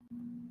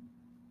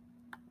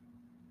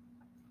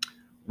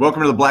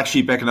Welcome to the Black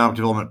Sheep Economic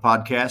Development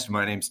Podcast.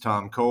 My name's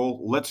Tom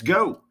Cole. Let's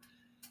go.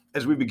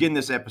 As we begin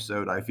this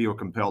episode, I feel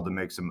compelled to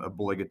make some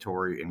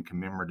obligatory and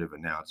commemorative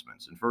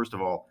announcements. And first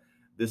of all,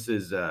 this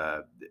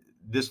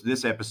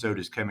episode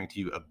is coming to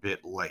you a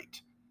bit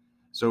late.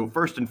 So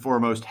first and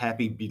foremost,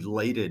 happy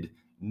belated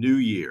New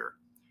Year.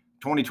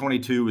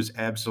 2022 was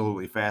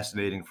absolutely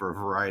fascinating for a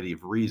variety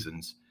of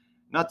reasons,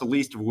 not the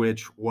least of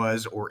which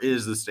was or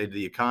is the state of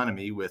the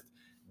economy with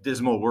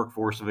dismal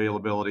workforce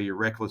availability,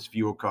 reckless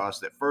fuel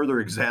costs that further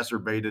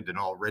exacerbated an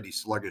already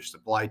sluggish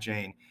supply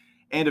chain,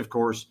 and of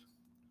course,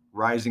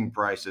 rising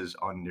prices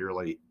on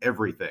nearly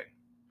everything.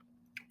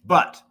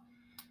 But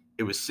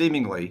it was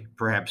seemingly,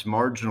 perhaps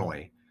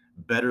marginally,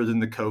 better than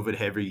the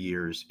COVID-heavy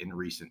years in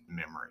recent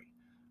memory.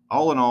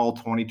 All in all,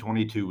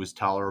 2022 was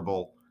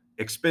tolerable,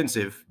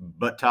 expensive,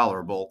 but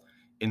tolerable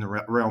in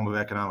the realm of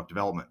economic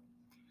development.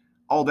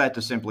 All that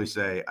to simply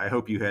say, I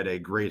hope you had a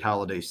great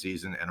holiday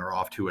season and are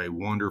off to a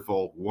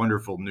wonderful,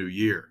 wonderful new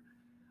year.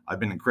 I've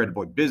been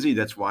incredibly busy.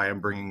 That's why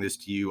I'm bringing this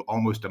to you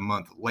almost a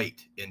month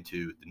late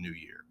into the new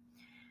year.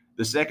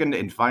 The second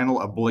and final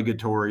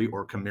obligatory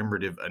or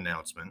commemorative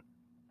announcement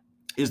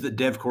is that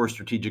DevCore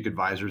Strategic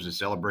Advisors is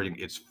celebrating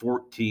its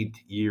 14th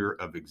year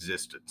of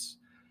existence.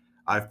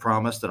 I've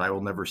promised that I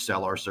will never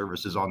sell our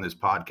services on this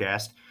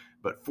podcast,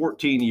 but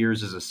 14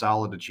 years is a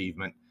solid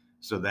achievement,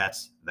 so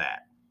that's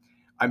that.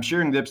 I'm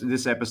sharing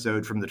this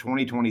episode from the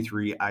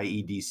 2023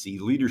 IEDC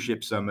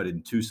Leadership Summit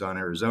in Tucson,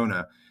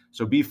 Arizona,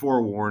 so be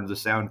forewarned, the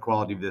sound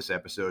quality of this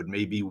episode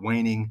may be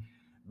waning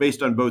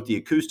based on both the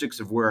acoustics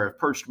of where I've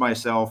perched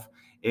myself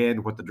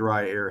and what the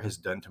dry air has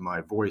done to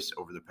my voice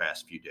over the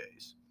past few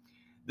days.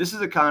 This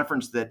is a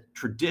conference that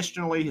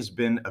traditionally has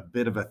been a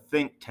bit of a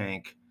think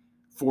tank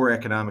for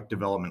economic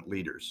development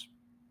leaders.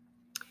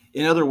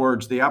 In other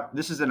words,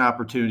 this is an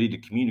opportunity to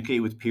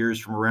communicate with peers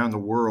from around the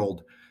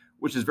world,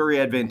 which is very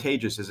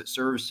advantageous as it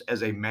serves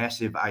as a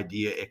massive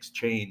idea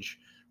exchange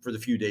for the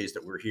few days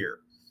that we're here.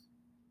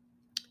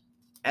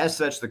 As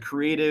such, the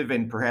creative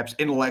and perhaps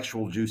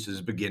intellectual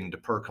juices begin to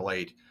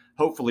percolate,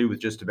 hopefully with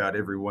just about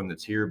everyone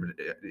that's here, but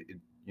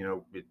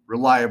it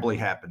reliably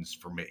happens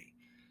for me.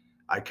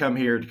 I come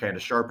here to kind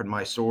of sharpen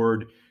my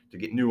sword, to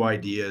get new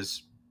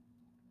ideas,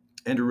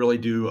 and to really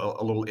do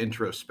a little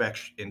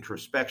introspection.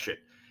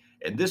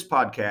 And this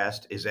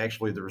podcast is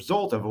actually the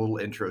result of a little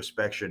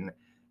introspection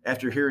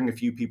after hearing a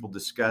few people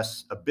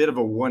discuss a bit of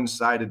a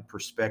one-sided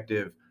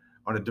perspective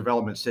on a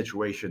development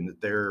situation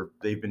that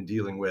they've been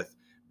dealing with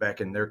back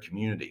in their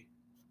community.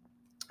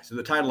 So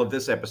the title of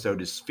this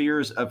episode is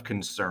Spheres of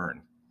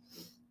Concern.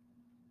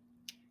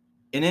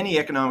 In any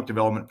economic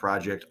development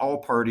project, all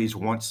parties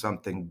want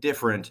something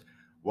different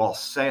while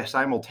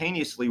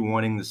simultaneously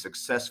wanting the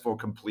successful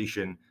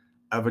completion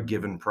of a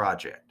given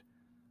project.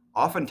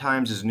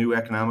 Oftentimes, as new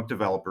economic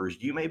developers,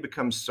 you may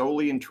become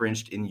solely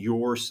entrenched in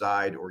your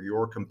side or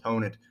your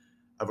component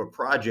of a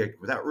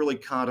project without really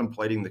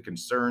contemplating the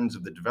concerns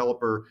of the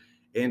developer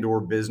and or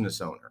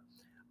business owner.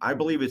 I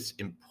believe it's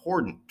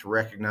important to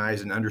recognize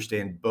and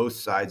understand both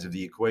sides of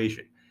the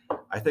equation.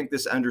 I think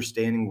this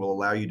understanding will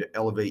allow you to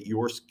elevate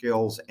your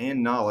skills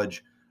and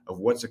knowledge of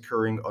what's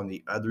occurring on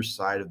the other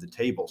side of the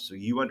table, so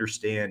you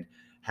understand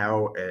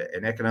how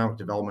an economic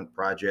development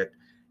project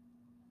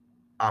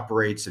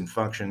operates and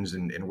functions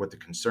and what the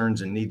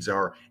concerns and needs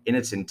are in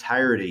its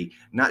entirety,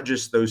 not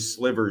just those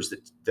slivers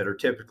that are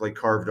typically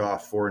carved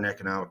off for an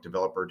economic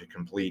developer to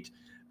complete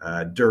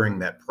during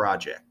that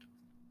project.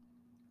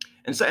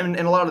 And so, and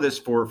a lot of this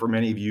for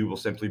many of you will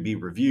simply be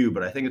review,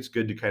 but I think it's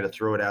good to kind of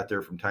throw it out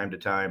there from time to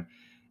time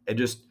and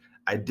just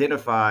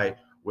identify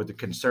what the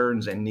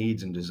concerns and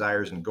needs and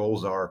desires and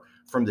goals are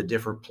from the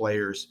different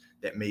players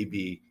that may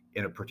be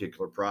in a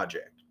particular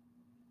project.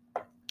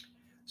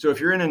 So if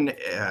you're in an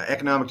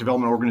economic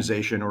development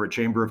organization or a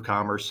chamber of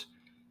commerce,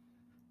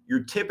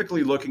 you're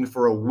typically looking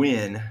for a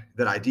win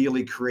that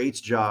ideally creates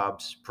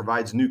jobs,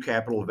 provides new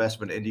capital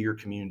investment into your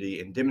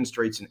community, and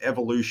demonstrates an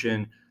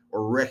evolution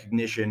or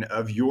recognition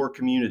of your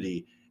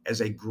community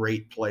as a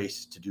great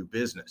place to do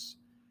business.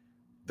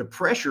 The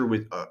pressure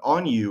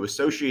on you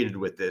associated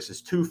with this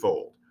is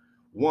twofold.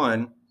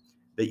 One,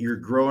 that you're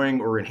growing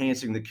or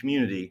enhancing the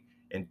community,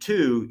 and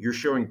two, you're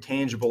showing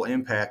tangible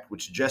impact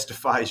which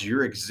justifies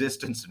your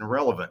existence and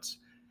relevance,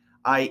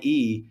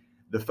 i.e.,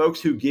 the folks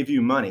who give you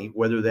money,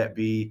 whether that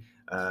be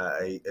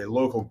a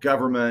local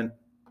government,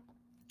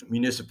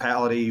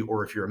 municipality,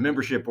 or if you're a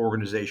membership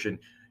organization,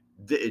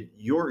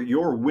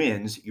 your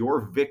wins,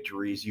 your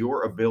victories,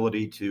 your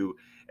ability to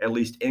at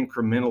least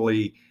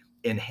incrementally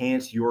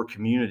enhance your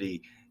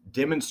community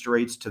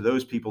demonstrates to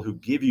those people who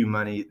give you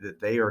money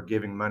that they are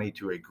giving money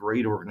to a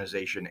great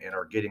organization and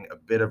are getting a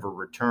bit of a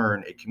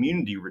return, a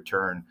community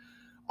return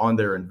on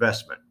their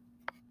investment.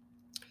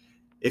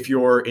 If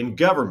you're in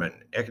government,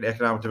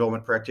 economic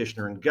development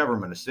practitioner in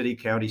government, a city,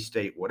 county,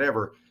 state,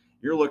 whatever,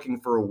 you're looking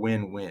for a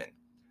win-win.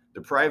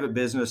 The private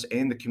business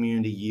and the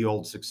community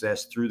yield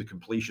success through the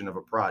completion of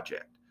a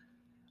project.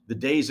 The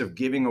days of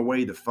giving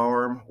away the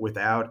farm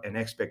without an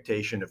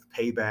expectation of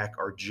payback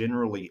are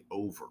generally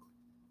over.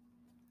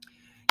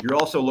 You're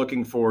also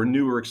looking for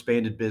new or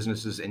expanded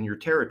businesses in your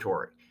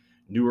territory.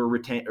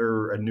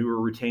 a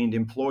newer retained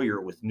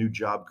employer with new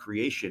job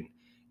creation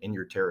in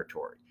your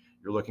territory.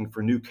 You're looking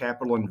for new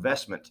capital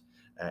investment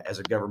as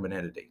a government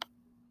entity,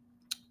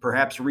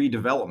 perhaps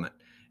redevelopment.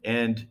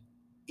 And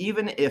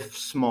even if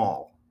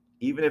small,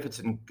 even if it's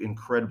an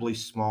incredibly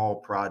small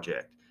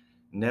project,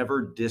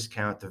 never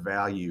discount the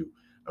value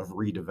of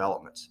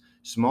redevelopments.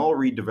 Small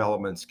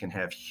redevelopments can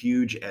have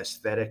huge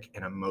aesthetic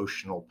and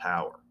emotional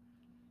power.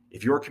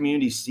 If your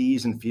community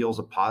sees and feels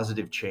a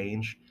positive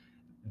change,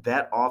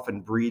 that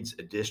often breeds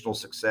additional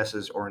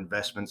successes or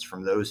investments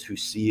from those who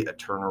see a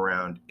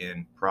turnaround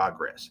in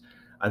progress.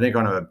 I think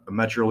on a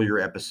much earlier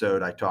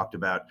episode, I talked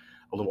about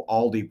a little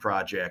Aldi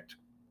project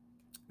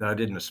that I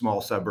did in a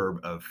small suburb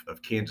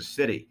of Kansas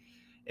City.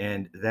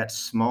 And that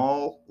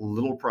small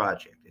little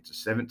project, it's a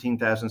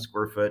 17,000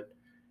 square foot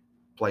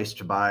place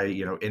to buy,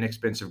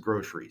 inexpensive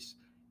groceries.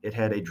 It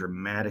had a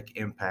dramatic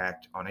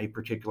impact on a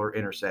particular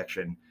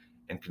intersection,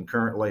 and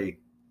concurrently,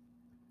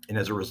 and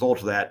as a result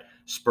of that,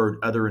 spurred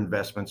other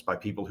investments by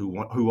people who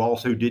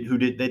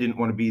didn't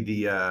want to be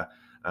the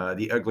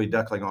ugly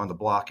duckling on the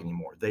block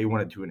anymore. They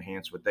wanted to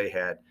enhance what they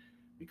had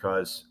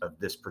because of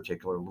this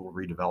particular little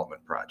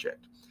redevelopment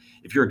project.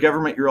 If you're a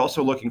government, you're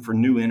also looking for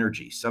new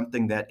energy,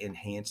 something that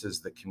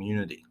enhances the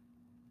community.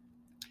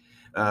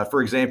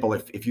 For example,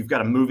 if you've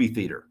got a movie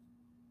theater,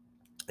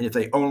 and if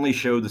they only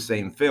show the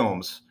same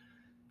films,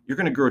 you're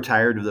going to grow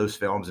tired of those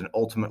films and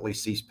ultimately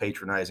cease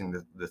patronizing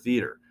the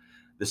theater.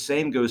 The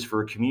same goes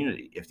for a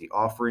community. If the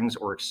offerings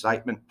or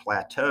excitement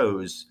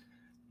plateaus,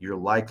 you're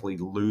likely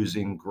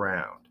losing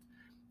ground.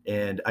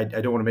 And I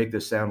don't want to make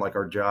this sound like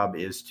our job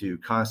is to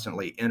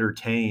constantly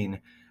entertain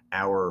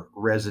our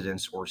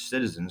residents or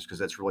citizens, because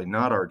that's really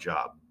not our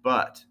job.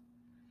 But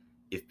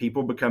if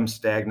people become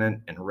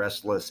stagnant and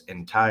restless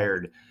and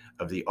tired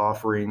of the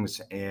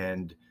offerings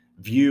and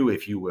view,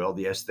 if you will,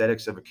 the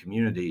aesthetics of a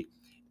community,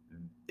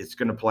 it's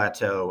going to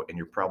plateau, and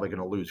you're probably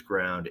going to lose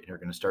ground, and you're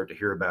going to start to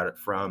hear about it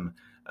from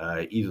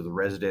either the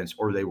residents,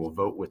 or they will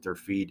vote with their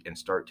feet and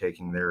start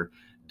taking their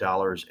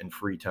dollars and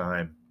free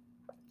time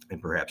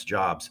and perhaps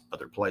jobs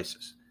other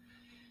places.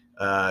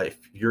 If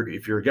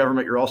you're a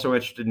government, you're also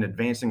interested in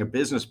advancing a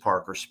business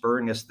park or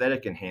spurring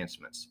aesthetic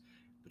enhancements,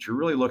 but you're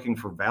really looking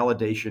for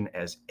validation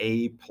as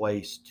a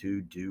place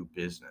to do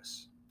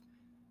business.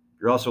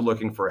 You're also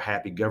looking for a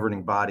happy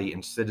governing body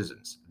and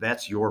citizens.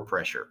 That's your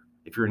pressure.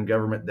 If you're in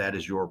government, that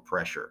is your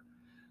pressure.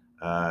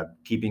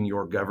 Keeping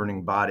your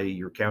governing body,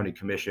 your county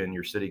commission,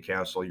 your city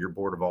council, your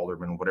board of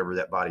aldermen, whatever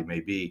that body may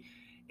be,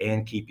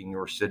 and keeping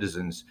your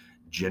citizens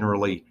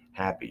generally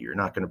happy. You're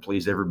not going to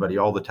please everybody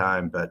all the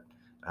time, but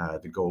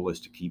the goal is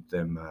to keep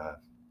them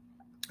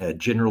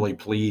generally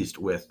pleased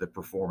with the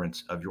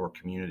performance of your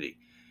community.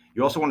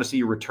 You also want to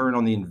see a return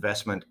on the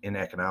investment in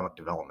economic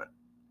development.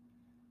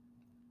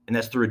 And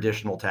that's through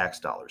additional tax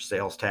dollars: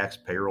 sales tax,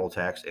 payroll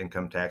tax,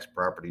 income tax,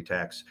 property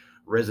tax,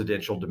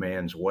 residential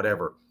demands,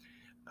 whatever.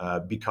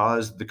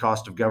 Because the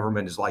cost of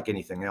government is like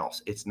anything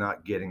else, it's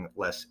not getting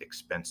less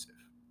expensive.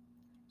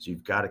 So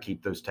you've got to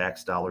keep those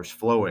tax dollars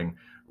flowing,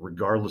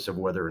 regardless of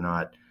whether or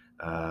not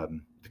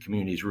the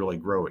community is really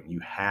growing. You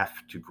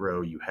have to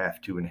grow, you have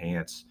to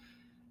enhance.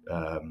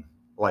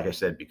 Like I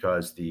said,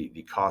 because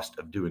the cost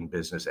of doing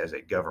business as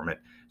a government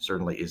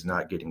certainly is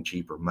not getting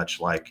cheaper, much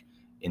like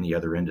any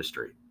other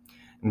industry.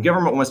 And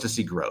government wants to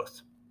see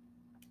growth.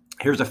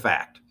 Here's a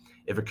fact: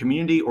 if a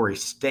community or a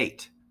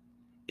state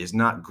is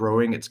not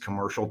growing its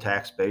commercial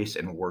tax base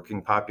and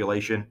working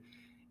population,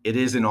 it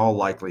is in all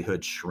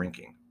likelihood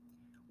shrinking.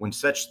 When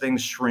such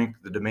things shrink,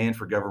 the demand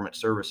for government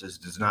services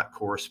does not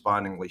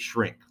correspondingly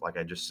shrink, like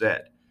I just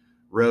said.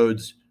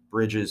 Roads,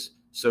 bridges,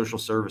 social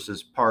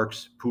services,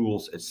 parks,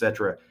 pools,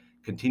 etc.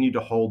 continue to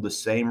hold the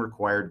same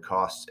required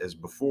costs as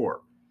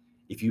before.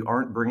 If you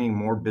aren't bringing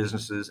more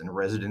businesses and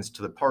residents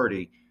to the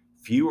party,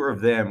 fewer of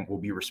them will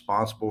be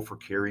responsible for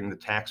carrying the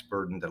tax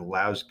burden that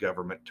allows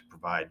government to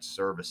provide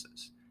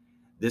services.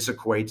 This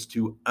equates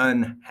to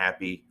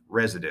unhappy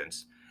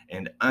residents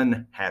and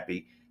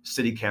unhappy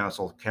city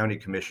council, county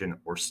commission,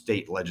 or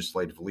state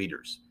legislative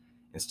leaders.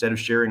 Instead of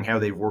sharing how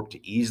they've worked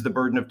to ease the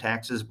burden of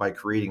taxes by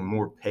creating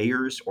more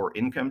payers or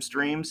income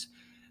streams,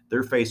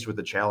 they're faced with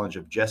the challenge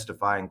of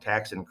justifying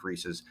tax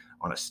increases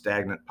on a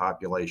stagnant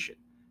population.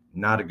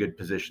 Not a good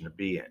position to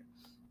be in.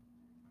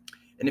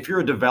 And if you're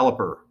a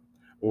developer,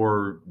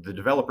 or the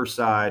developer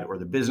side, or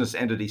the business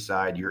entity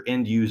side, your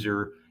end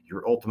user,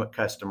 your ultimate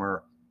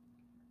customer,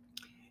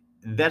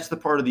 that's the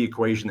part of the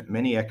equation that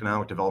many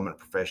economic development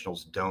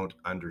professionals don't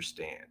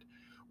understand.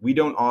 We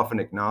don't often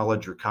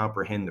acknowledge or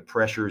comprehend the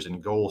pressures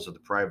and goals of the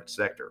private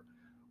sector.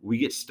 We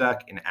get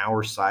stuck in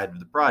our side of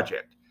the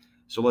project.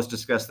 So let's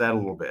discuss that a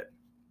little bit.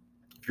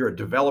 If you're a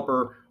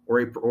developer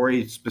or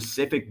a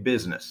specific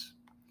business,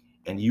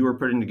 and you are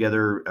putting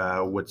together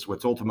what's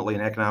ultimately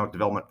an economic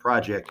development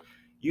project,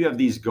 you have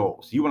these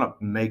goals. You want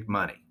to make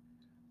money.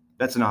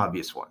 That's an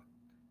obvious one.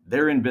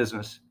 They're in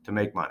business to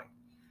make money.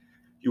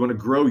 You want to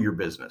grow your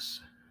business.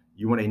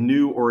 You want a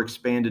new or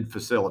expanded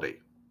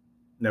facility.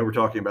 Now we're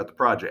talking about the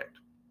project.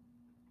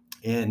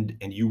 And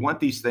you want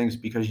these things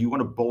because you want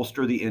to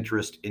bolster the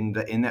interest in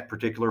that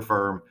particular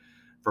firm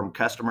from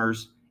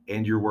customers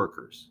and your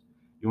workers.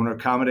 You want to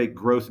accommodate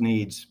growth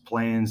needs,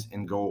 plans,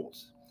 and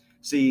goals.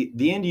 See,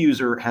 the end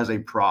user has a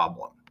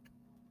problem.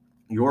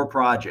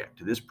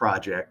 This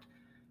project,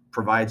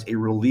 provides a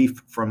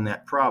relief from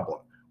that problem,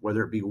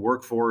 whether it be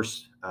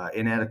workforce,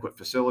 inadequate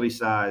facility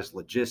size,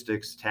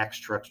 logistics, tax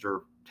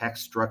structure,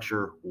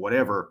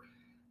 whatever.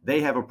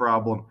 They have a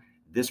problem.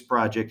 This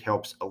project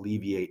helps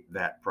alleviate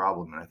that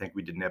problem. And I think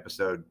we did an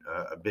episode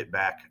a bit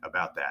back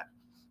about that.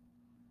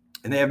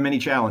 And they have many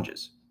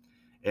challenges.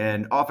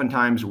 And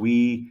oftentimes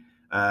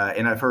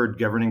and I've heard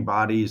governing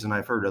bodies and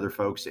I've heard other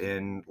folks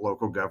in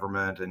local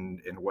government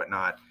and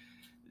whatnot,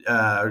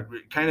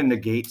 kind of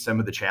negate some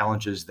of the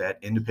challenges that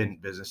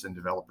independent business and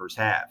developers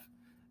have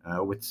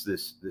with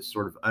this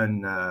sort of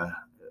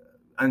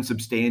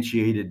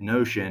unsubstantiated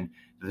notion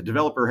that the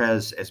developer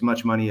has as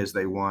much money as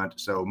they want,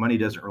 so money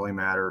doesn't really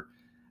matter.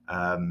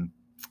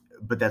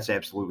 But that's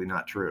absolutely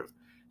not true.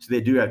 So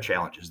they do have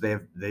challenges.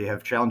 They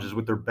have challenges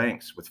with their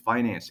banks, with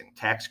financing,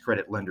 tax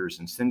credit lenders,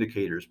 and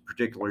syndicators,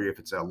 particularly if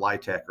it's a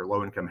LIHTC or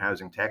low-income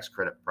housing tax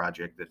credit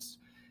project that's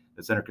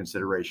under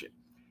consideration.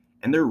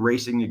 And they're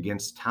racing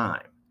against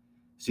time.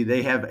 See,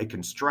 they have a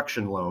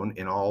construction loan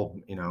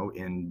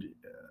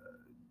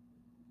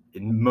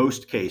in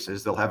most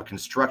cases, they'll have a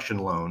construction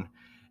loan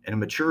and a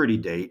maturity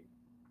date,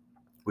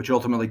 which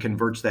ultimately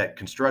converts that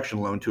construction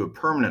loan to a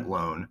permanent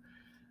loan.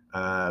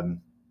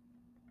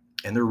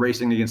 And they're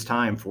racing against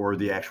time for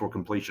the actual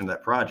completion of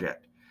that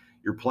project.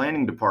 Your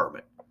planning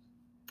department,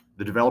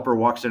 the developer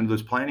walks into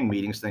those planning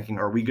meetings thinking,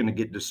 are we going to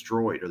get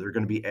destroyed? Are there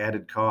going to be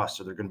added costs?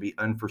 Are there going to be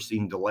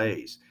unforeseen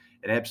delays?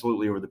 And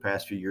absolutely, over the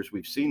past few years,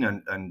 we've seen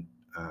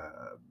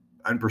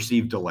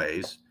unperceived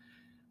delays,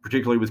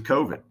 particularly with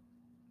COVID.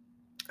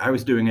 I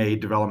was doing a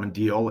development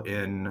deal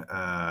in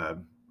a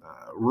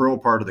rural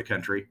part of the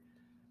country,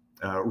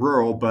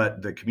 rural,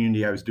 but the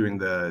community I was doing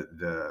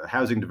the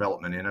housing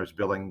development in, I was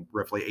building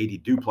roughly 80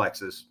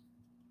 duplexes.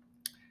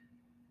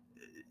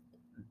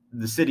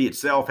 The city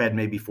itself had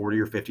maybe 40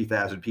 or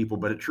 50,000 people,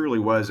 but it truly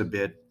was a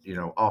bit,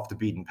 off the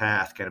beaten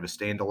path, kind of a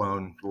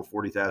standalone little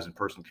 40,000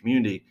 person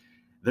community.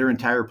 Their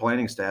entire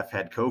planning staff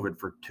had COVID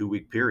for a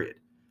 2-week period.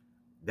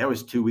 That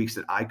was 2 weeks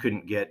that I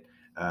couldn't get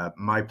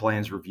my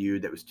plans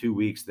reviewed. That was 2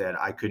 weeks that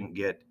I couldn't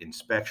get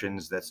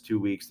inspections. That's 2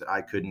 weeks that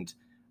I couldn't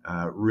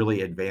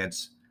really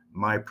advance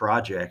my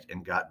project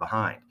and got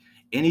behind.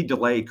 Any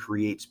delay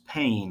creates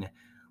pain,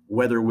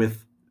 whether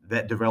with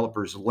that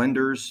developer's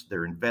lenders,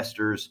 their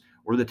investors,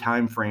 or the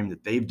time frame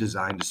that they've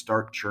designed to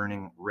start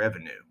churning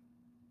revenue.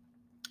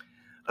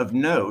 Of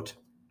note,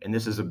 and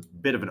this is a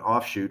bit of an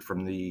offshoot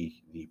from the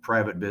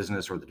private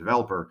business or the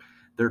developer,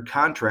 their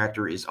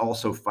contractor is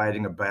also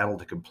fighting a battle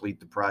to complete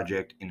the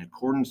project in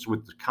accordance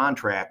with the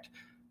contract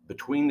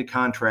between the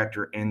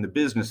contractor and the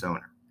business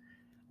owner.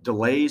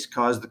 Delays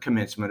cause the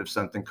commencement of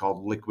something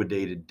called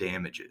liquidated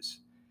damages.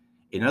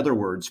 In other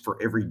words,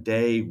 for every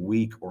day,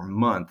 week, or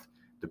month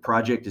the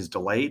project is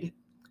delayed,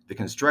 the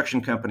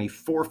construction company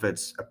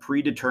forfeits a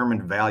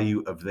predetermined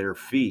value of their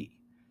fee.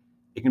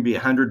 It can be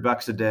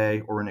 $100 a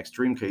day, or in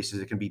extreme cases,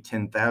 it can be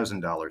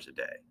 $10,000 a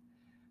day.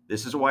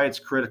 This is why it's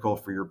critical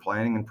for your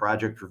planning and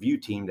project review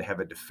team to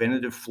have a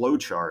definitive flow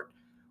chart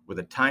with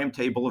a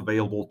timetable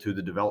available to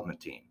the development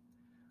team.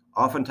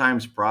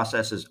 Oftentimes,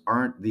 processes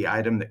aren't the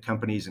item that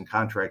companies and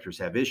contractors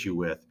have issue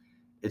with.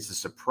 It's the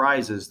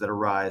surprises that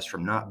arise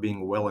from not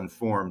being well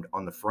informed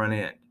on the front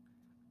end.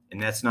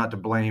 And that's not to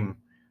blame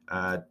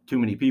too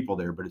many people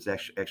there, but it's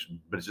just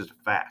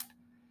a fact.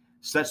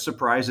 Such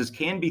surprises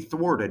can be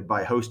thwarted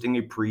by hosting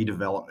a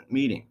pre-development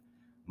meeting.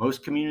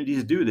 Most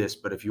communities do this,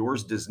 but if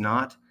yours does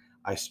not,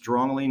 I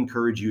strongly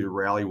encourage you to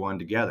rally one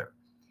together.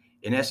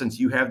 In essence,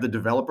 you have the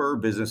developer or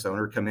business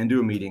owner come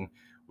into a meeting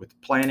with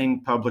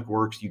planning, public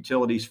works,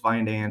 utilities,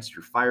 finance,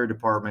 your fire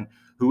department,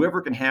 whoever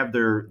can have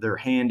their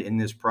hand in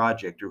this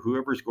project, or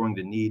whoever's going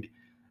to need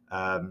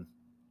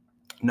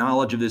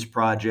knowledge of this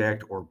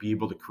project or be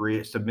able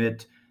to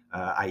submit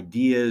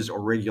ideas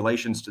or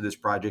regulations to this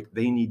project.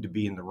 They need to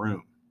be in the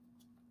room.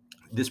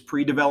 This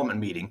pre-development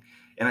meeting,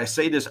 and I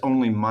say this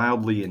only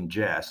mildly in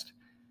jest,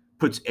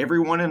 puts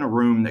everyone in a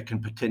room that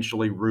can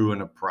potentially ruin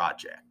a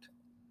project.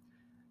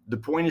 The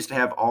point is to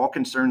have all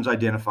concerns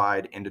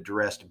identified and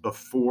addressed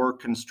before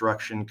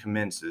construction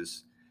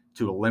commences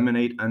to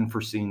eliminate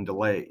unforeseen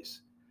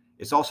delays.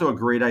 It's also a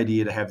great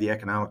idea to have the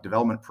economic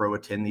development pro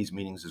attend these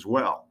meetings as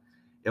well.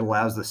 It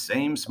allows the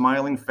same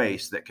smiling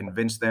face that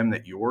convinced them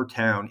that your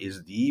town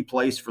is the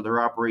place for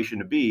their operation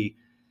to be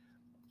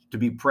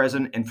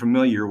present and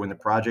familiar when the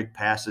project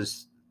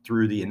passes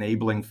through the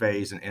enabling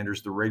phase and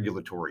enters the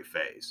regulatory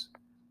phase.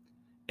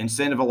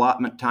 Incentive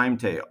allotment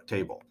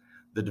timetable.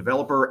 The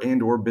developer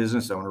and or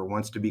business owner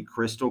wants to be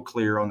crystal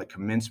clear on the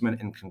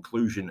commencement and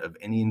conclusion of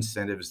any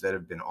incentives that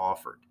have been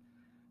offered.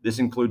 This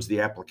includes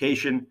the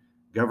application,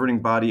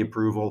 governing body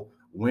approval,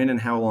 when and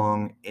how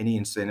long any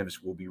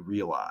incentives will be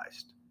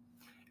realized.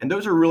 And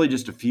those are really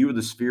just a few of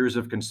the spheres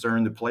of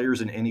concern the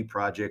players in any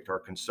project are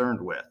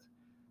concerned with.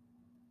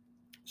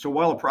 So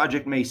while a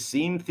project may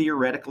seem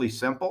theoretically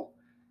simple,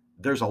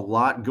 there's a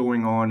lot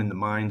going on in the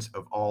minds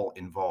of all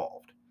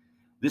involved.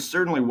 This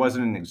certainly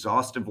wasn't an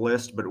exhaustive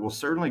list, but it will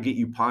certainly get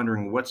you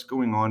pondering what's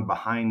going on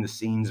behind the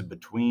scenes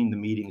between the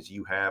meetings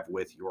you have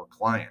with your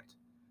client.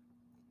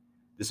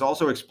 This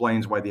also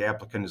explains why the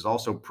applicant is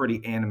also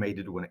pretty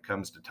animated when it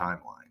comes to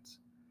timelines.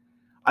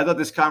 I thought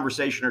this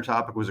conversation or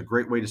topic was a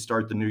great way to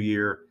start the new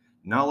year.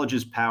 Knowledge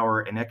is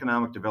power, and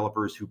economic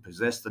developers who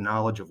possess the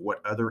knowledge of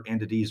what other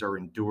entities are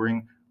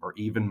enduring are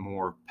even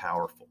more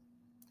powerful.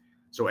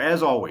 So,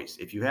 as always,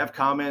 if you have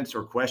comments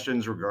or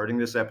questions regarding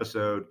this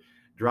episode,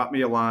 drop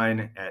me a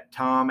line at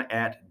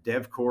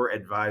tom@devcore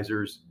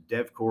advisors,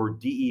 devcore,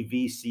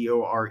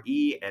 DEVCORE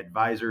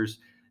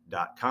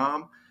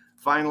advisors.com.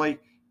 Finally,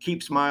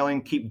 keep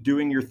smiling, keep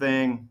doing your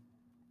thing,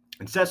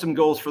 and set some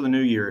goals for the new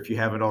year if you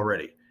haven't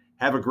already.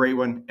 Have a great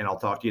one, and I'll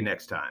talk to you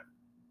next time.